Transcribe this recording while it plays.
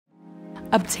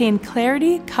Obtain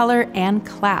clarity, color, and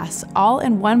class all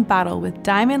in one bottle with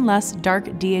Diamond Luss Dark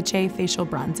DHA Facial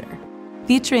Bronzer.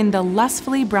 Featuring the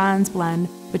Lustfully Bronze blend,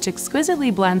 which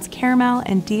exquisitely blends caramel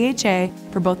and DHA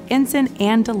for both instant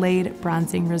and delayed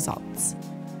bronzing results.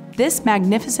 This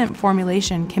magnificent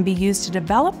formulation can be used to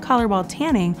develop color while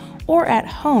tanning or at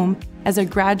home as a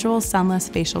gradual sunless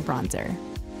facial bronzer.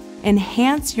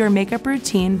 Enhance your makeup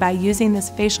routine by using this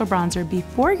facial bronzer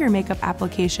before your makeup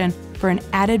application for an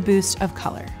added boost of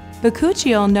color.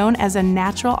 Bakuchiol, known as a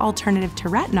natural alternative to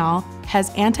retinol, has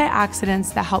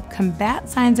antioxidants that help combat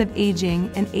signs of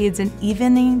aging and aids in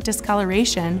evening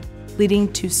discoloration,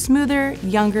 leading to smoother,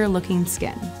 younger-looking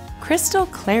skin. Crystal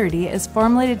Clarity is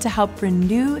formulated to help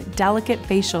renew delicate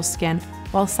facial skin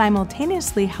while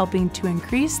simultaneously helping to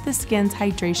increase the skin's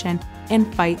hydration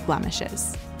and fight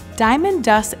blemishes. Diamond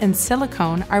Dust and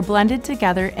silicone are blended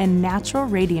together in natural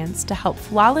radiance to help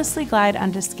flawlessly glide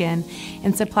onto skin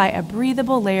and supply a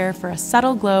breathable layer for a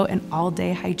subtle glow and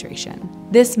all-day hydration.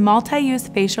 This multi-use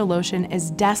facial lotion is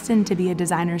destined to be a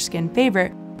designer skin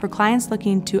favorite for clients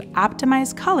looking to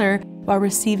optimize color while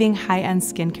receiving high-end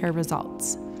skincare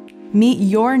results. Meet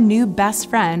your new best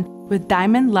friend with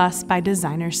Diamond Luss by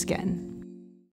Designer Skin.